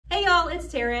it's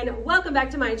Taren. Welcome back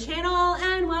to my channel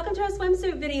and welcome to a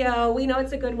swimsuit video. We know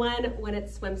it's a good one when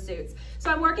it's swimsuits. So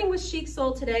I'm working with Chic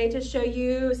Soul today to show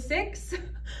you 6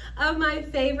 of my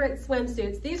favorite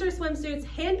swimsuits. These are swimsuits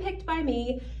handpicked by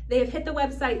me. They have hit the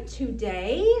website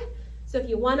today. So if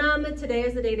you want them, today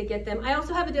is the day to get them. I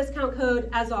also have a discount code,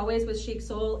 as always, with Chic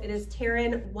Soul. It is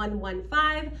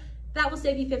Taren115. That will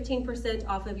save you 15%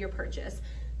 off of your purchase.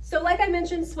 So like I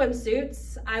mentioned,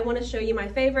 swimsuits, I want to show you my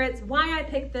favorites, why I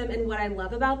picked them and what I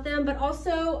love about them, but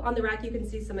also on the rack you can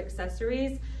see some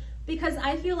accessories, because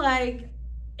I feel like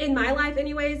in my life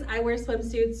anyways, I wear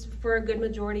swimsuits for a good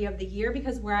majority of the year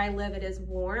because where I live it is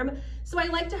warm. So I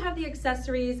like to have the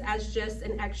accessories as just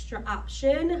an extra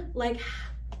option. Like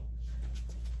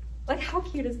how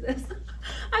cute is this?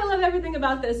 I love everything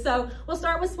about this. So we'll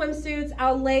start with swimsuits.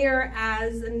 I'll layer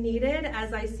as needed,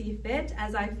 as I see fit,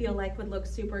 as I feel like would look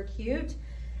super cute.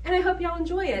 And I hope y'all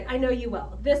enjoy it. I know you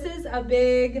will. This is a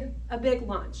big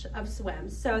launch of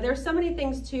swims. So there's so many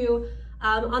things too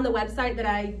on the website that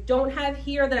I don't have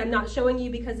here that I'm not showing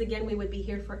you because again, we would be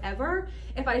here forever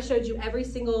if I showed you every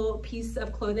single piece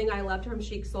of clothing I loved from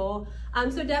Chic Soul.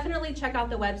 So definitely check out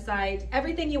the website.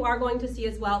 Everything you are going to see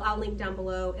as well, I'll link down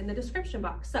below in the description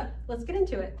box. So let's get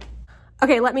into it.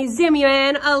 Okay, let me zoom you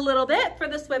in a little bit for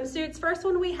the swimsuits. First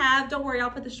one we have, don't worry, I'll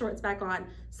put the shorts back on.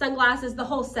 Sunglasses, the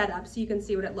whole setup so you can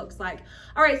see what it looks like.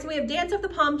 All right, so we have Dance of the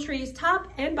Palm Trees, top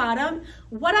and bottom.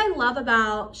 What I love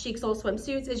about Chic Soul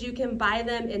swimsuits is you can buy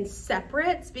them in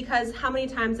separates because how many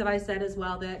times have I said as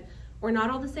well that we're not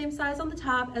all the same size on the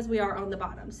top as we are on the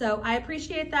bottom. So I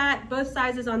appreciate that. Both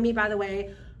sizes on me, by the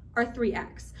way, are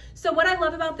 3X. So what I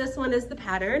love about this one is the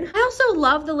pattern. I also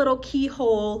love the little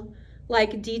keyhole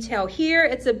like detail here.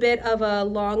 It's a bit of a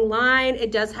long line.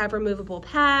 It does have removable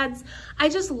pads. I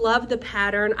just love the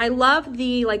pattern. I love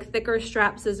the like thicker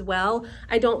straps as well.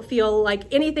 I don't feel like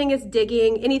anything is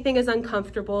digging, anything is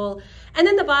uncomfortable. And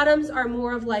then the bottoms are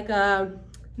more of like a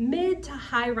mid to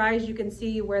high rise. You can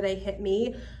see where they hit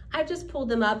me. I've just pulled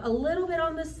them up a little bit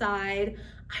on the side.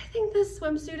 I think this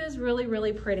swimsuit is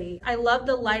really pretty. I love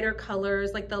the lighter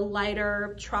colors, like the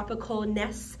lighter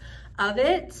tropicalness of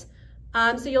it.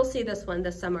 So you'll see this one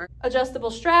this summer.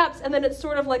 Adjustable straps, and then it's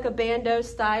sort of like a bandeau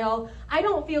style. I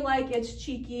don't feel like it's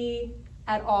cheeky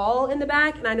at all in the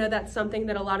back, and I know that's something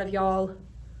that a lot of y'all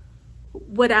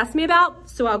would ask me about,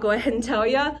 so I'll go ahead and tell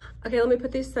you. Okay, let me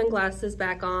put these sunglasses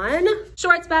back on.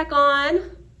 Shorts back on,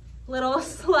 little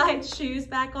slide shoes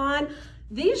back on.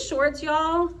 These shorts,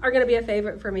 y'all, are gonna be a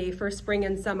favorite for me for spring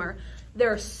and summer.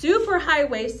 They're super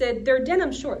high-waisted. They're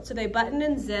denim shorts, so they button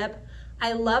and zip.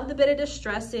 I love the bit of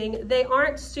distressing. They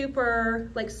aren't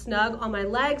super like snug on my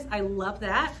legs. I love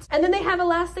that. And then they have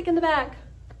elastic in the back.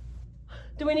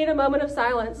 Do we need a moment of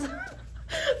silence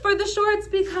for the shorts?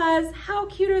 Because how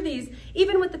cute are these?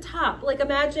 Even with the top, like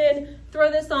imagine,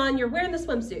 throw this on, you're wearing the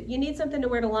swimsuit. You need something to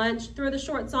wear to lunch, throw the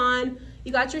shorts on.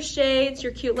 You got your shades,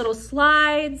 your cute little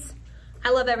slides. I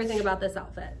love everything about this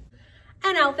outfit.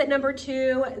 And outfit number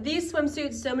 2, these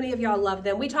swimsuits, so many of y'all love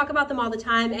them. We talk about them all the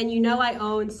time and you know I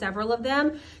own several of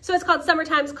them. So it's called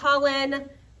Summertime's Call-In.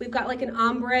 We've got like an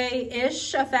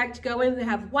ombre-ish effect going. We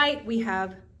have white, we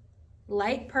have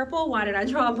light purple. Why did I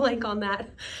draw a blank on that?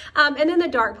 And then the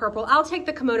dark purple. I'll take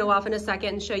the kimono off in a second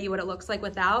and show you what it looks like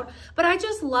without. But I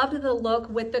just loved the look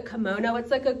with the kimono.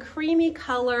 It's like a creamy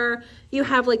color. You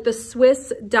have like the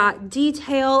Swiss dot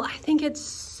detail. I think it's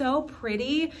so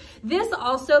pretty. This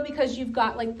also, because you've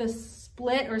got like the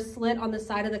split or slit on the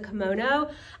side of the kimono.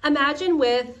 Imagine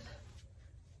with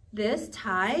this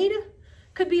tied,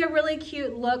 could be a really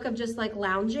cute look of just like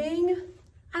lounging.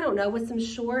 I don't know, with some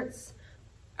shorts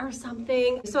or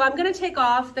something. So I'm gonna take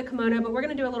off the kimono, but we're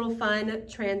gonna do a little fun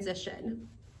transition.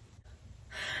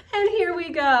 And here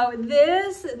we go.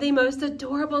 This, the most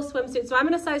adorable swimsuit. So I'm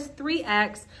in a size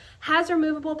 3X, has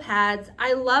removable pads.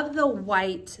 I love the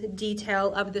white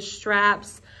detail of the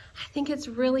straps. I think it's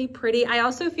really pretty. I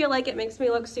also feel like it makes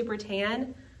me look super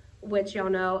tan, which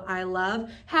y'all know I love.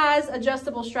 Has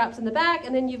adjustable straps in the back,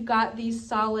 and then you've got these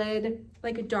solid,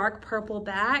 like a dark purple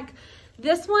back.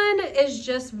 This one is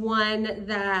just one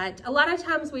that a lot of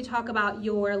times we talk about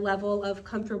your level of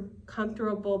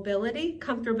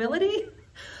comfortability.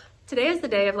 Today is the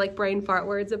day of like brain fart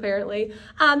words apparently.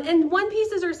 And one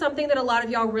pieces are something that a lot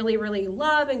of y'all really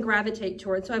love and gravitate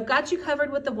towards. So I've got you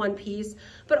covered with the one piece,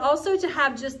 but also to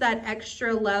have just that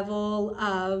extra level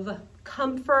of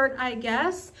comfort, I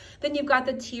guess. Then you've got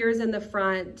the tiers in the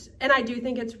front, and I do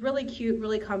think it's really cute,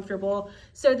 really comfortable.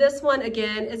 So this one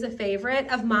again is a favorite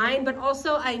of mine, but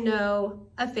also I know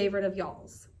a favorite of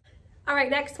y'all's. All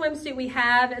right, next swimsuit we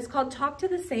have is called Talk to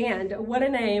the Sand. What a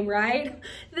name, right?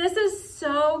 This is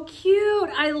so cute.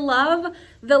 I love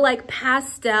the like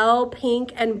pastel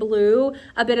pink and blue,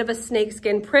 a bit of a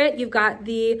snakeskin print. You've got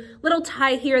the little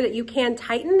tie here that you can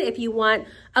tighten if you want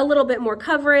a little bit more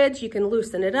coverage. You can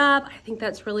loosen it up. I think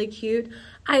that's really cute.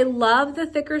 I love the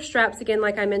thicker straps, again,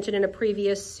 like I mentioned in a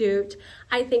previous suit.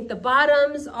 I think the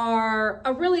bottoms are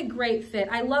a really great fit.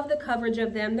 I love the coverage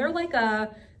of them. They're like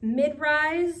a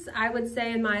mid-rise, I would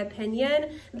say, in my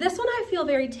opinion. This one I feel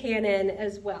very tan in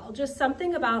as well. Just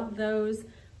something about those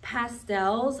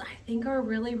pastels I think are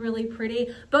really, really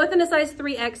pretty. Both in a size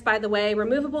 3X, by the way.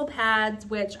 Removable pads,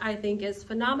 which I think is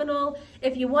phenomenal.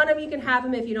 If you want them, you can have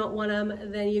them. If you don't want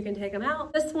them, then you can take them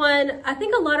out. This one, I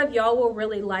think a lot of y'all will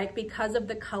really like because of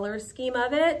the color scheme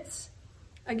of it.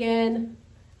 Again,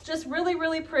 just really,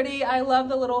 really pretty. I love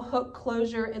the little hook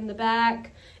closure in the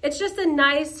back. It's just a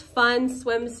nice, fun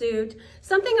swimsuit.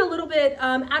 Something a little bit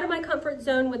out of my comfort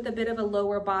zone with a bit of a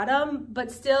lower bottom,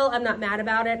 but still, I'm not mad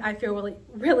about it. I feel really,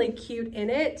 really cute in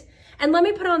it. And let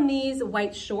me put on these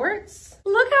white shorts.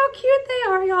 Look how cute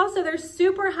they are, y'all. So they're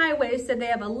super high-waisted. They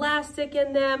have elastic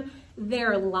in them.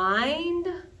 They're lined.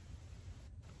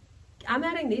 I'm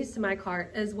adding these to my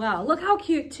cart as well. Look how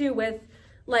cute, too, with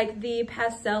like the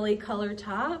pastel-y color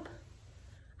top.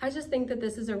 I just think that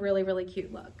this is a really, really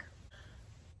cute look.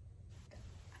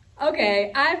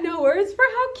 Okay, I have no words for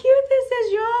how cute this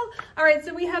is, y'all. All right,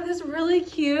 so we have this really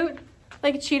cute,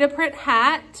 like cheetah print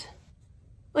hat.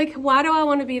 Like, why do I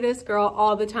want to be this girl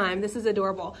all the time? This is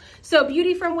adorable. So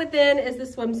Beauty from Within is the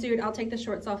swimsuit. I'll take the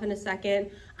shorts off in a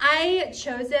second. I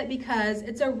chose it because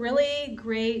it's a really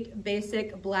great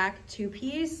basic black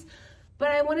two-piece. But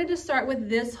I wanted to start with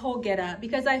this whole getup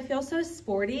because I feel so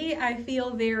sporty. I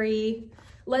feel very,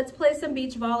 let's play some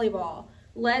beach volleyball.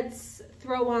 Let's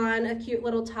throw on a cute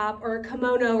little top or a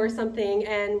kimono or something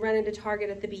and run into Target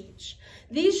at the beach.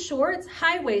 These shorts,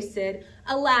 high-waisted,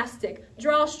 elastic,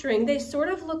 drawstring, they sort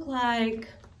of look like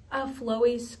a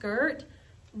flowy skirt.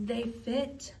 They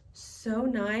fit so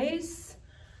nice.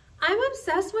 I'm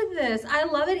obsessed with this. I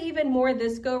love it even more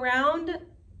this go round.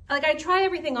 Like, I try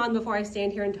everything on before I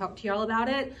stand here and talk to y'all about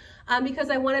it because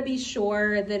I want to be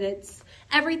sure that it's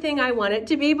everything I want it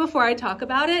to be before I talk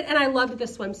about it. And I loved the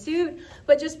swimsuit,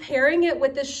 but just pairing it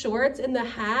with the shorts and the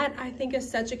hat, I think is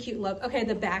such a cute look. Okay,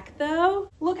 the back though,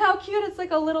 look how cute. It's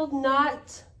like a little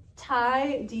knot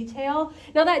tie detail.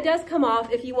 Now that does come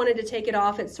off if you wanted to take it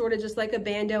off. It's sort of just like a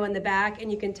bandeau in the back and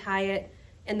you can tie it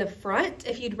in the front.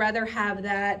 If you'd rather have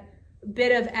that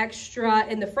bit of extra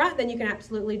in the front, then you can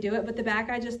absolutely do it. But the back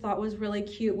I just thought was really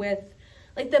cute with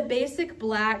like the basic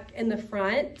black in the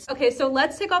front. Okay, so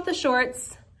let's take off the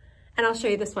shorts and I'll show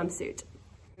you the swimsuit.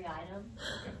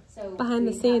 Behind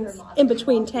the scenes, in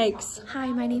between takes. Hi,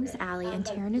 my name's Allie and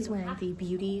Taren is wearing the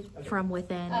Beauty from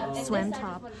Within swim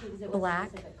top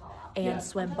black and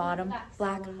swim bottom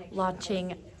black,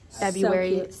 launching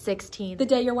February 16th. The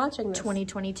day you're watching this.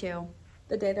 2022.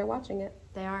 The day they're watching it.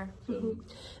 They are. Mm-hmm.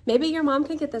 Maybe your mom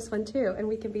can get this one too and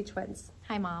we can be twins.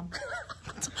 Hi, Mom.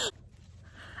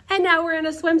 And now we're in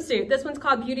a swimsuit. This one's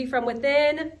called Beauty from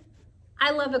Within.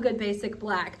 I love a good basic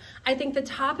black. I think the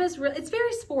top is it's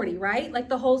very sporty, right? Like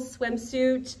the whole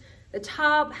swimsuit, the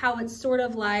top, how it's sort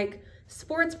of like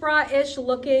sports bra-ish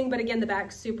looking, but again, the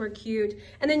back's super cute.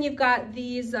 And then you've got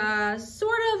these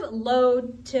sort of low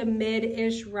to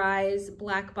mid-ish rise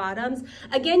black bottoms.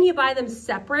 Again, you buy them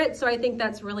separate, so I think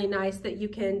that's really nice that you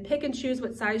can pick and choose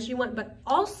what size you want, but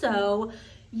also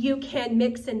you can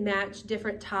mix and match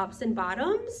different tops and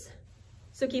bottoms.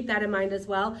 So keep that in mind as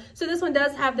well. So this one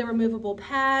does have the removable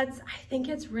pads. I think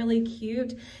it's really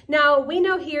cute. Now, we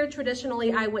know here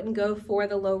traditionally I wouldn't go for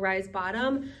the low rise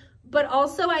bottom, but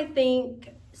also I think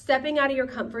stepping out of your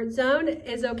comfort zone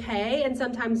is okay and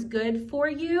sometimes good for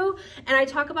you. And I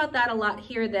talk about that a lot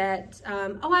here that,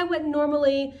 oh, I wouldn't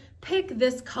normally pick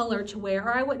this color to wear,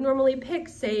 or I wouldn't normally pick,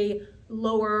 say,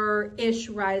 lower-ish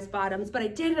rise bottoms, but I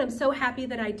did, and I'm so happy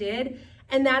that I did.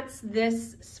 And that's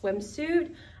this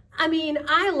swimsuit. I mean,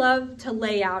 I love to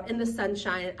lay out in the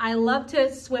sunshine. I love to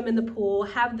swim in the pool,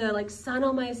 have the like sun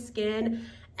on my skin.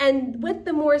 And with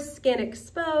the more skin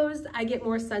exposed, I get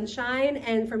more sunshine.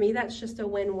 And for me, that's just a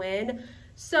win-win.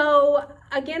 So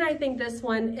again, I think this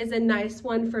one is a nice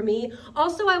one for me.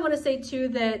 Also, I want to say too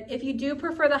that if you do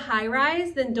prefer the high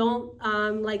rise, then don't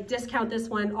like discount this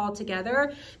one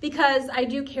altogether, because I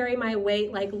do carry my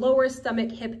weight like lower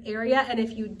stomach hip area. And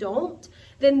if you don't,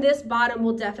 then this bottom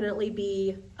will definitely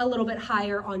be a little bit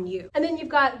higher on you. And then you've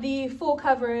got the full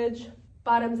coverage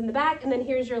bottoms in the back. And then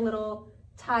here's your little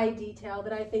tie detail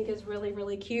that I think is really,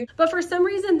 really cute. But for some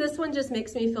reason, this one just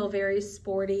makes me feel very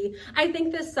sporty. I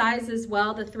think this size as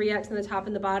well, the 3X on the top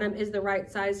and the bottom, is the right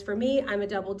size for me. I'm a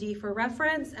double D for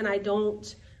reference, and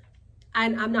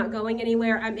I'm not going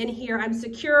anywhere. I'm in here, I'm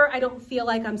secure. I don't feel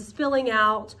like I'm spilling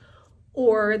out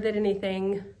or that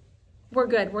anything. We're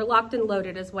good. We're locked and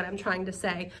loaded is what I'm trying to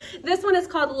say. This one is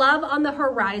called Love on the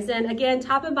Horizon. Again,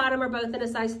 top and bottom are both in a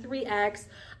size 3X.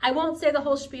 I won't say the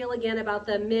whole spiel again about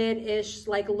the mid-ish,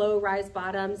 like low-rise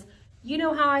bottoms. You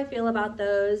know how I feel about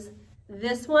those.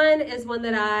 This one is one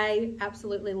that I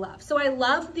absolutely love. So I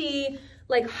love the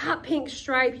like hot pink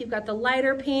stripe. You've got the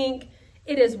lighter pink.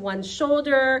 It is one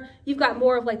shoulder. You've got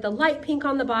more of like the light pink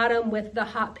on the bottom with the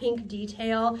hot pink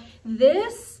detail.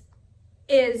 This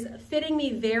is fitting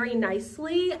me very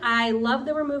nicely. I love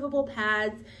the removable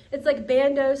pads. It's like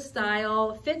bandeau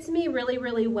style, fits me really,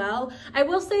 really well. I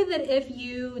will say that if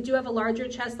you do have a larger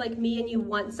chest like me and you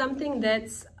want something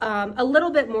that's a little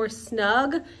bit more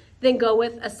snug, then go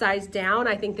with a size down.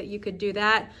 I think that you could do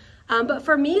that. But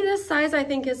for me, this size I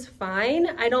think is fine.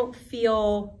 I don't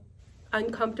feel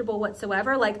uncomfortable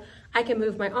whatsoever. Like I can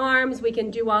move my arms, we can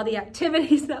do all the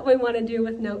activities that we want to do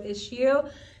with no issue.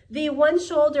 The one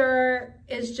shoulder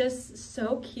is just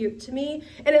so cute to me.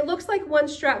 And it looks like one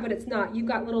strap, but it's not. You've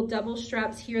got little double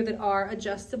straps here that are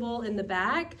adjustable in the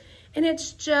back. And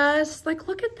it's just like,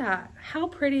 look at that. How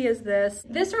pretty is this?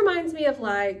 This reminds me of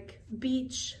like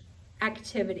beach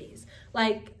activities,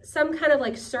 like some kind of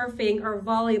like surfing or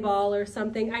volleyball or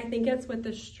something. I think it's with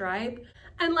the stripe.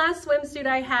 And last swimsuit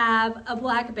I have, a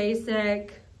black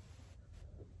basic.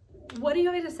 What do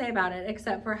you want me to say about it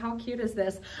except for how cute is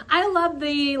this? I love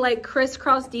the like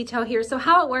crisscross detail here. So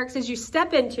how it works is you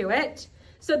step into it.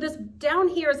 So this down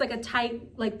here is like a tight,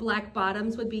 like black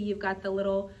bottoms would be, you've got the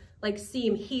little like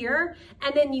seam here,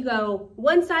 and then you go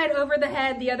one side over the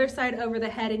head, the other side over the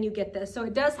head, and you get this. So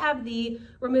it does have the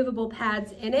removable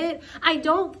pads in it. I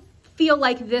don't feel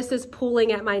like this is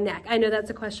pulling at my neck. I know that's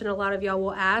a question a lot of y'all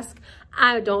will ask.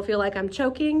 I don't feel like I'm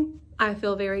choking. I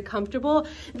feel very comfortable.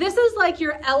 This is like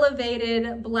your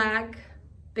elevated black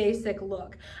basic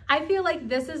look. I feel like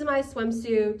this is my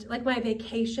swimsuit, like my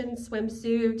vacation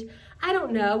swimsuit. I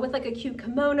don't know, with like a cute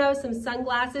kimono, some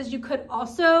sunglasses. You could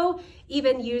also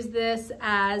even use this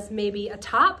as maybe a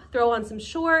top, throw on some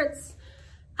shorts.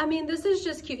 I mean, this is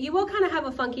just cute. You will kind of have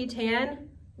a funky tan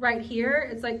right here.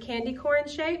 It's like candy corn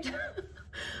shaped,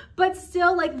 but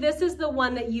still like this is the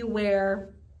one that you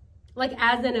wear like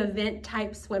as an event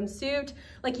type swimsuit,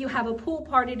 like you have a pool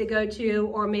party to go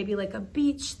to, or maybe like a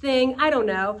beach thing. I don't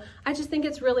know. I just think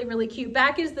it's really, really cute.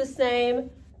 Back is the same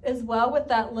as well with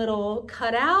that little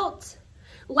cutout.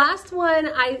 Last one,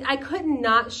 I could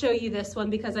not show you this one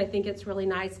because I think it's really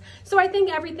nice. So I think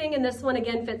everything in this one,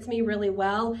 again, fits me really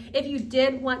well. If you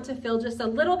did want to feel just a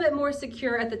little bit more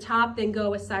secure at the top, then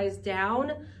go a size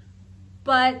down.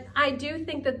 But I do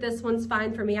think that this one's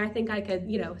fine for me. I think I could,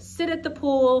 you know, sit at the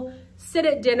pool, sit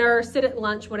at dinner, sit at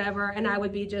lunch, whatever, and I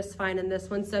would be just fine in this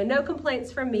one. So no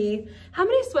complaints from me. How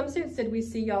many swimsuits did we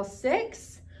see, y'all?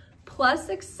 6 plus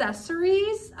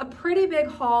accessories, a pretty big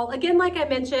haul. Again, like I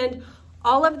mentioned,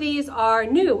 all of these are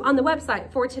new on the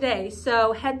website for today.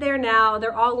 So head there now.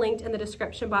 They're all linked in the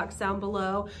description box down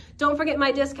below. Don't forget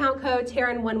my discount code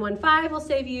Taren115 will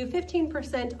save you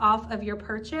 15% off of your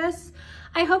purchase.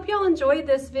 I hope y'all enjoyed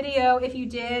this video. If you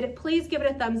did, please give it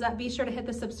a thumbs up. Be sure to hit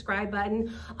the subscribe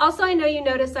button. Also, I know you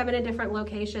noticed I'm in a different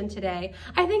location today.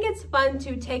 I think it's fun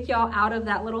to take y'all out of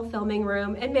that little filming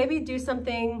room and maybe do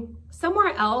something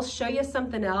somewhere else, show you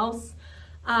something else.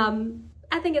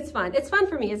 I think it's fun. It's fun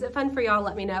for me. Is it fun for y'all?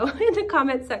 Let me know in the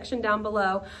comment section down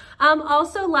below.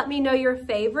 Also, let me know your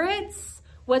favorites.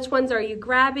 Which ones are you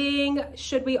grabbing?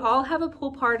 Should we all have a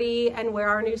pool party and wear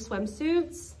our new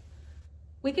swimsuits?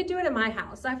 We could do it at my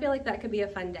house. I feel like that could be a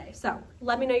fun day. So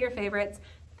let me know your favorites.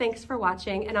 Thanks for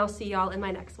watching, and I'll see y'all in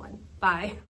my next one. Bye.